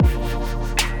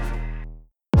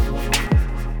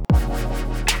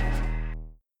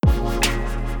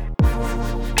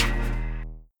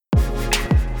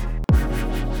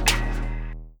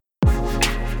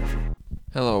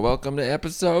Welcome to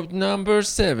episode number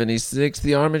 76,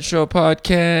 the Armin Show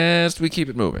podcast. We keep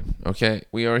it moving, okay?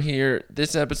 We are here.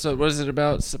 This episode, what is it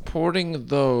about? Supporting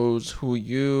those who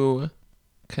you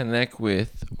connect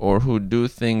with or who do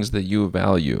things that you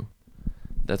value.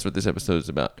 That's what this episode is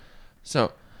about.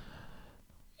 So,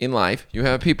 in life, you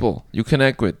have people you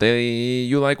connect with.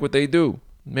 You like what they do.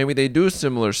 Maybe they do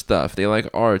similar stuff. They like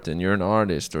art and you're an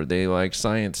artist, or they like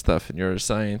science stuff and you're a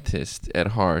scientist at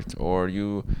heart, or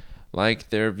you like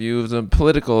their views on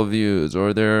political views,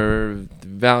 or their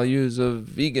values of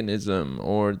veganism,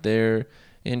 or their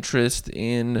interest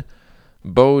in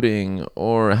boating,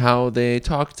 or how they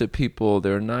talk to people.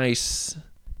 They're nice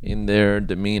in their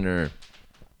demeanor,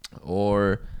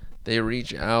 or they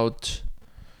reach out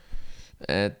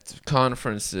at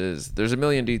conferences. There's a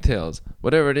million details.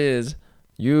 Whatever it is,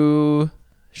 you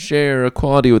share a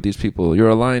quality with these people. You're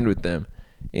aligned with them.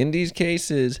 In these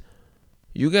cases,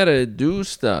 you gotta do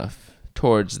stuff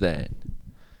towards that.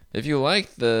 If you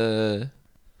like the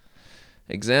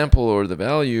example or the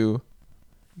value,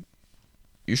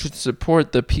 you should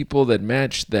support the people that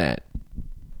match that,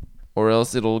 or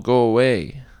else it'll go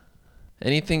away.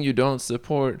 Anything you don't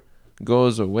support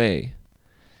goes away.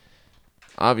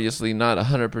 Obviously not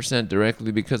 100%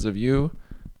 directly because of you,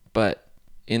 but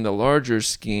in the larger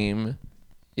scheme,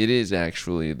 it is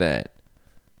actually that.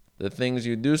 The things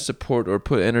you do support or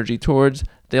put energy towards,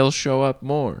 they'll show up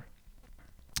more.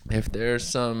 If there's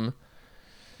some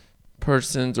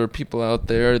persons or people out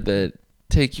there that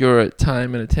take your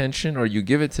time and attention, or you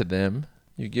give it to them,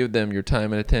 you give them your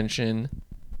time and attention,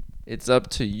 it's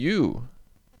up to you.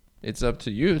 It's up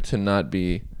to you to not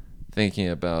be thinking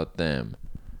about them,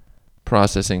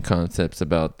 processing concepts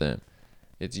about them.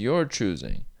 It's your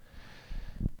choosing.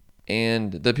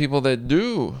 And the people that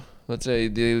do, let's say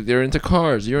they're into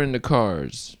cars, you're into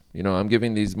cars. You know, I'm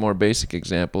giving these more basic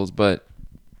examples, but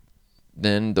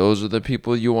then those are the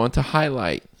people you want to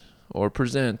highlight or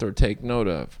present or take note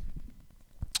of.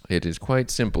 It is quite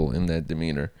simple in that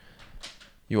demeanor.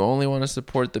 You only want to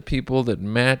support the people that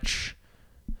match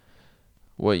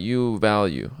what you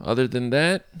value. Other than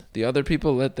that, the other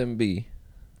people, let them be.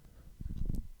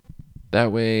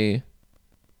 That way,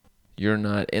 you're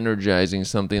not energizing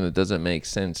something that doesn't make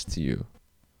sense to you.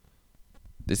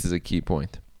 This is a key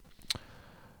point.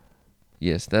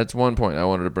 Yes, that's one point I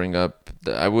wanted to bring up.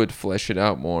 I would flesh it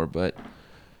out more, but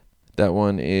that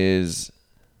one is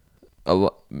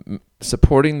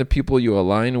supporting the people you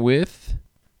align with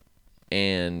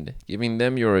and giving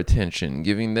them your attention,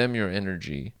 giving them your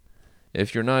energy.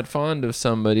 If you're not fond of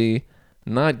somebody,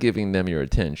 not giving them your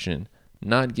attention,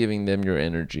 not giving them your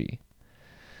energy.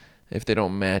 If they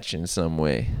don't match in some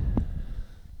way.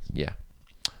 Yeah.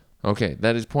 Okay,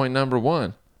 that is point number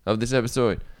 1 of this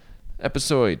episode.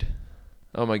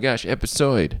 Oh my gosh,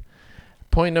 episode.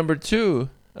 Point number 2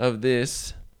 of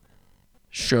this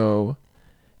show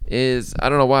is, I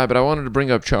don't know why, but I wanted to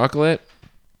bring up chocolate.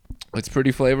 It's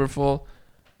pretty flavorful.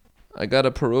 I got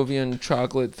a Peruvian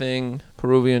chocolate thing.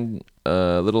 Peruvian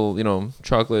little,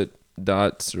 chocolate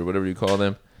dots or whatever you call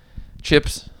them.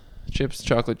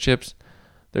 Chocolate chips.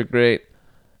 They're great.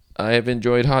 I have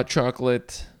enjoyed hot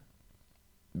chocolate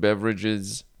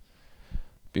beverages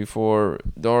before,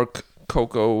 dark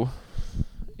cocoa,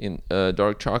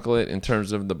 dark chocolate in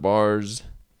terms of the bars.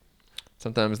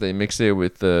 Sometimes they mix it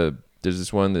with there's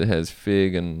this one that has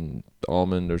fig and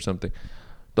almond or something.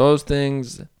 Those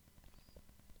things,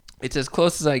 it's as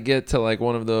close as I get to like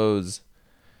one of those.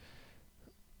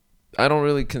 I don't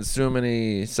really consume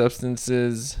any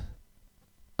substances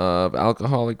of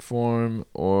alcoholic form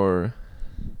or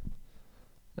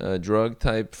drug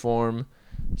type form.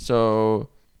 So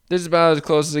this is about as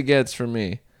close as it gets for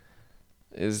me,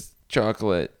 is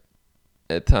chocolate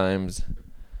at times.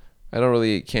 I don't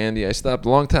really eat candy. I stopped a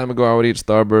long time ago. I would eat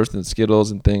Starburst and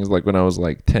Skittles and things like when I was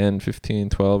like 10, 15,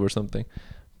 12 or something.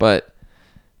 But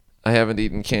I haven't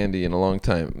eaten candy in a long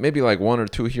time. Maybe like 1 or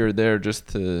 2 here or there just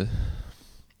to...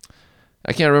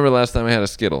 I can't remember the last time I had a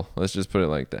Skittle. Let's just put it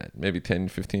like that. Maybe 10,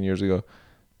 15 years ago.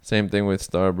 Same thing with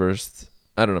Starburst.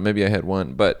 I don't know. Maybe I had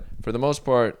one. But for the most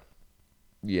part,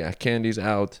 yeah, candy's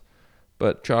out.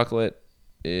 But chocolate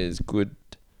is good.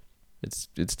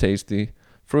 It's tasty.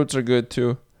 Fruits are good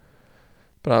too.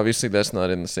 But obviously that's not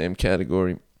in the same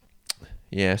category.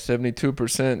 Yeah,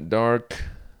 72% dark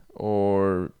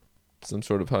or some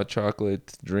sort of hot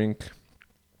chocolate drink.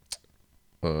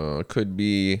 Could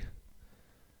be...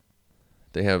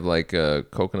 They have like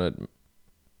coconut,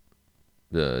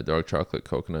 the dark chocolate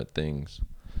coconut things.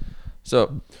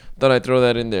 So, thought I'd throw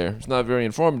that in there. It's not very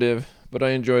informative, but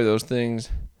I enjoy those things.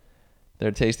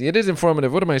 They're tasty. It is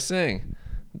informative. What am I saying?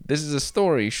 This is a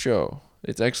story show.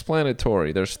 It's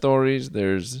explanatory. There's stories,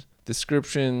 there's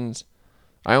descriptions.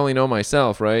 I only know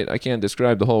myself, right? I can't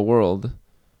describe the whole world.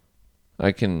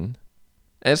 I can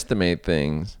estimate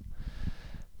things,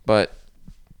 but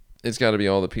it's got to be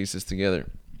all the pieces together.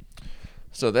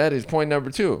 So that is point number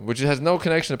 2, which has no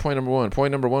connection to point number 1.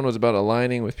 Point number 1 was about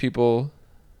aligning with people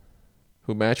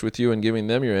who match with you and giving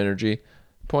them your energy.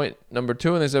 Point number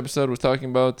 2 in this episode was talking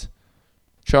about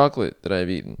chocolate that I've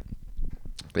eaten.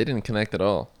 They didn't connect at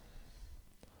all.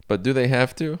 But do they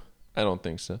have to? I don't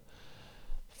think so.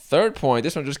 Third point,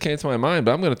 this one just came to my mind,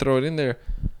 but I'm going to throw it in there.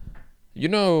 You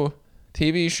know,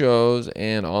 TV shows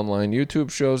and online YouTube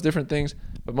shows, different things,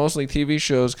 but mostly TV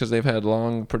shows because they've had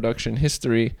long production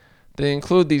history. They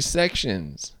include these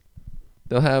sections.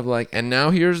 They'll have like, and now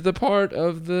here's the part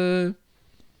of the,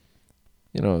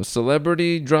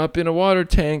 celebrity drop in a water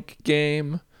tank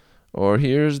game, or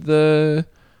here's the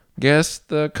guess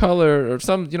the color, or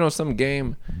some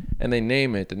game, and they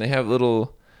name it, and they have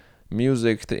little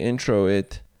music to intro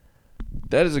it.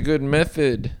 That is a good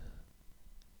method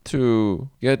to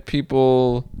get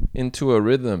people into a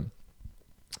rhythm.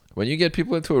 When you get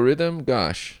people into a rhythm,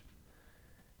 gosh,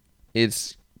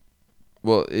 it's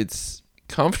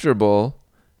comfortable.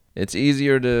 It's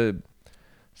easier to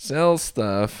sell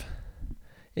stuff.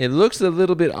 It looks a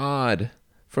little bit odd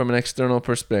from an external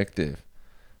perspective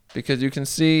because you can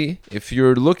see, if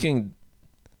you're looking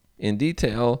in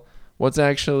detail, what's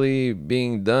actually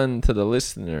being done to the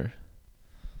listener.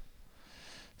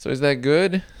 So is that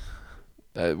good?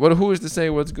 Who is to say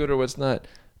what's good or what's not?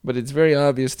 But it's very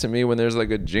obvious to me when there's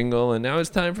like a jingle and now it's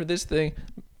time for this thing.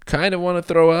 Kind of want to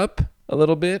throw up a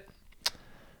little bit,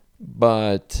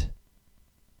 but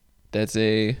that's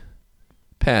a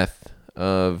path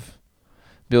of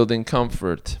building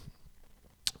comfort.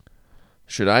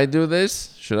 Should I do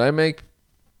this? Should I make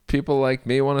people like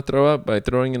me want to throw up by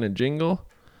throwing in a jingle?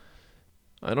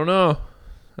 I don't know.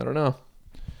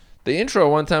 The intro,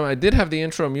 one time I did have the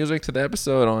intro music to the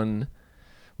episode on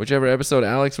whichever episode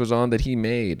Alex was on that he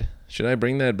made. Should I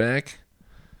bring that back?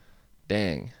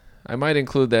 Dang. I might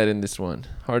include that in this one.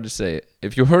 Hard to say.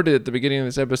 If you heard it at the beginning of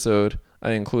this episode,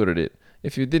 I included it.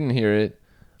 If you didn't hear it,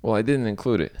 well, I didn't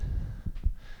include it.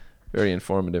 Very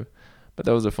informative. But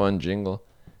that was a fun jingle.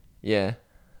 Yeah.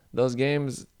 Those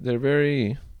games, they're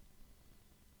very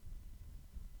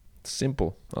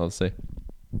simple, I'll say.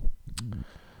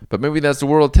 But maybe that's the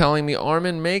world telling me,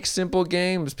 Armin, make simple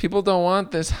games. People don't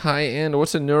want this high end.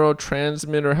 What's a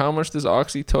neurotransmitter? How much does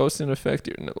oxytocin affect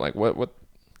you? Like what? But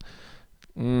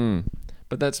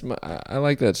I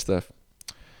like that stuff.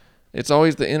 It's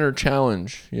always the inner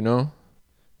challenge, The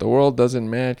world doesn't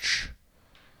match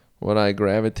what I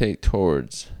gravitate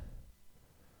towards.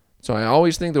 So I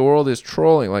always think the world is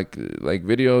trolling, like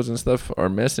videos and stuff are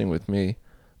messing with me.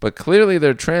 But clearly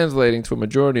they're translating to a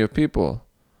majority of people.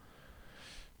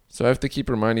 So I have to keep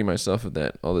reminding myself of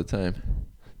that all the time.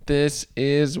 This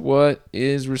is what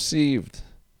is received.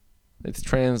 It's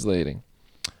translating.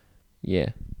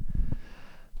 Yeah.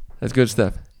 That's good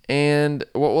stuff. And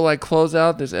what will I close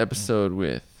out this episode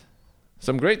with?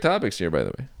 Some great topics here, by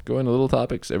the way. Go into little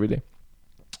topics every day.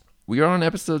 We are on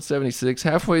episode 76,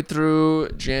 halfway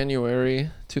through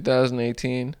January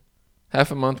 2018.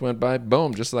 Half a month went by.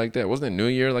 Boom, just like that. Wasn't it New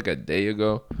Year like a day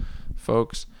ago,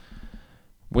 folks?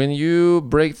 When you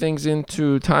break things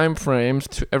into time frames,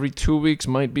 every 2 weeks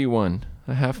might be one.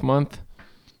 A half month,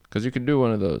 because you could do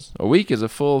one of those. A week is a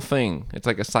full thing. It's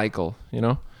like a cycle,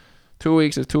 2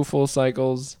 weeks is 2 full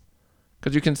cycles.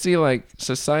 Because you can see, like,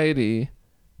 society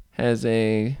has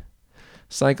a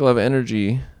cycle of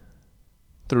energy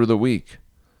through the week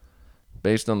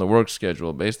based on the work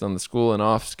schedule, based on the school and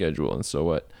off schedule, and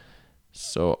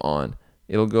so on.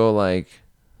 It'll go like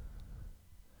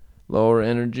lower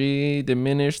energy,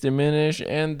 diminish,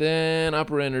 and then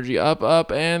upper energy,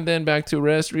 up, and then back to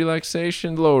rest,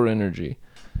 relaxation, lower energy.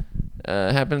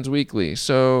 Happens weekly.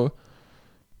 So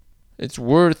it's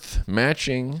worth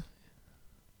matching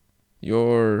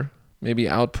your maybe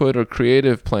output or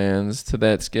creative plans to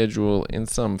that schedule in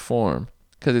some form,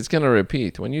 because it's going to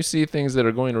repeat. When you see things that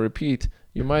are going to repeat,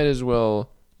 you might as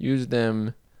well use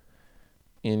them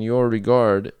in your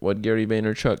regard, what Gary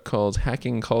Vaynerchuk calls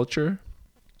hacking culture.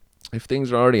 If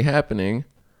things are already happening,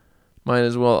 might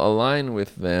as well align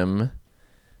with them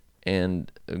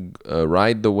and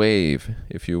ride the wave,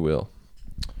 if you will.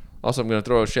 Also, I'm going to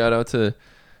throw a shout out to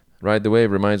Ride the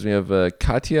Wave. Reminds me of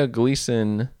Katya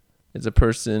Gleason is a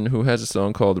person who has a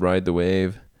song called Ride the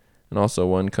Wave, and also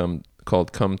one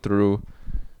called Come Through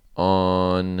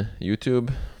on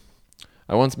YouTube.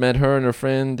 I once met her and her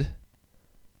friend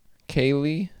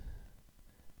Kaylee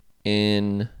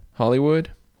in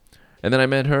Hollywood. And then I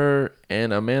met her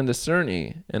and Amanda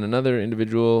Cerny and another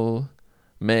individual,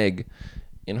 Meg,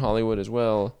 in Hollywood as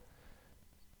well.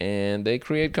 And they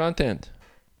create content.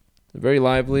 Very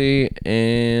lively,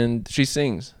 and she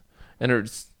sings. And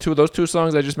those two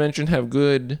songs I just mentioned have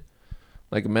good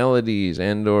like melodies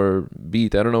and or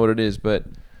beat. I don't know what it is, but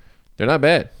they're not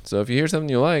bad. So if you hear something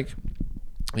you like,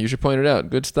 you should point it out.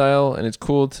 Good style, and it's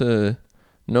cool to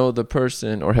know the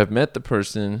person or have met the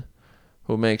person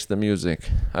who makes the music.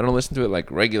 I don't listen to it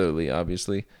like regularly,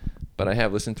 obviously, but I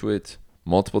have listened to it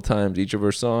multiple times, each of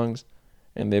her songs,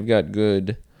 and they've got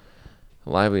good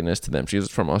liveliness to them. She's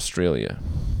from Australia.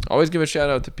 Always give a shout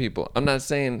out to people. I'm not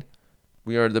saying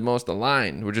we are the most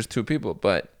aligned. We're just two people,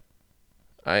 but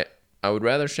I would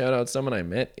rather shout out someone I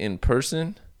met in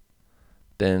person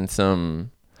than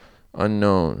some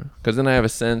unknown, because then I have a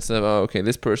sense of, oh, okay,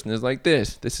 this person is like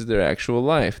this. This is their actual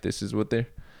life. This is what they're.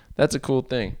 That's a cool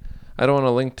thing. I don't want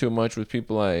to link too much with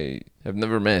people I have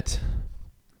never met.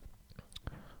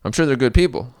 I'm sure they're good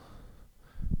people,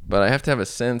 but I have to have a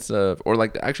sense of, or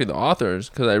like actually the authors,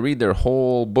 because I read their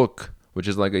whole book, which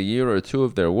is like a year or two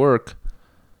of their work.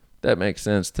 That makes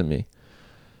sense to me.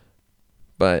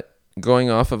 But going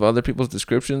off of other people's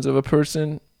descriptions of a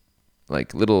person,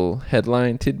 like little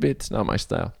headline tidbits, not my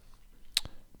style.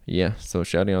 Yeah, so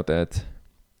shouting out that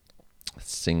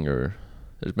singer.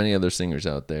 There's many other singers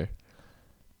out there.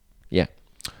 Yeah.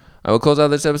 I will close out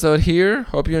this episode here.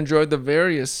 Hope you enjoyed the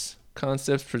various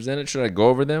concepts presented. Should I go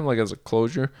over them like as a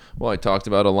closure? Well, I talked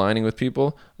about aligning with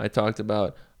people. I talked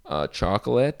about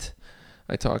chocolate.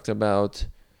 I talked about,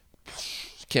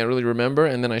 can't really remember,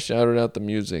 and then I shouted out the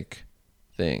music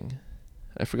thing.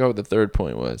 I forgot what the third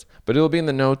point was, but it'll be in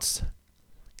the notes,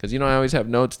 because I always have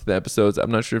notes to the episodes.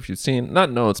 I'm not sure if you've seen,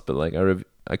 not notes, but like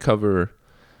I cover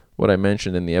what I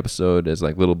mentioned in the episode as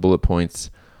like little bullet points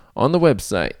on the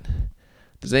website.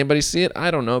 Does anybody see it?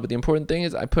 I don't know, but the important thing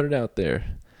is I put it out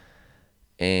there,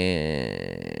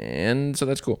 and so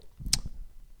that's cool.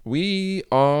 We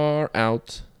are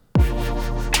out.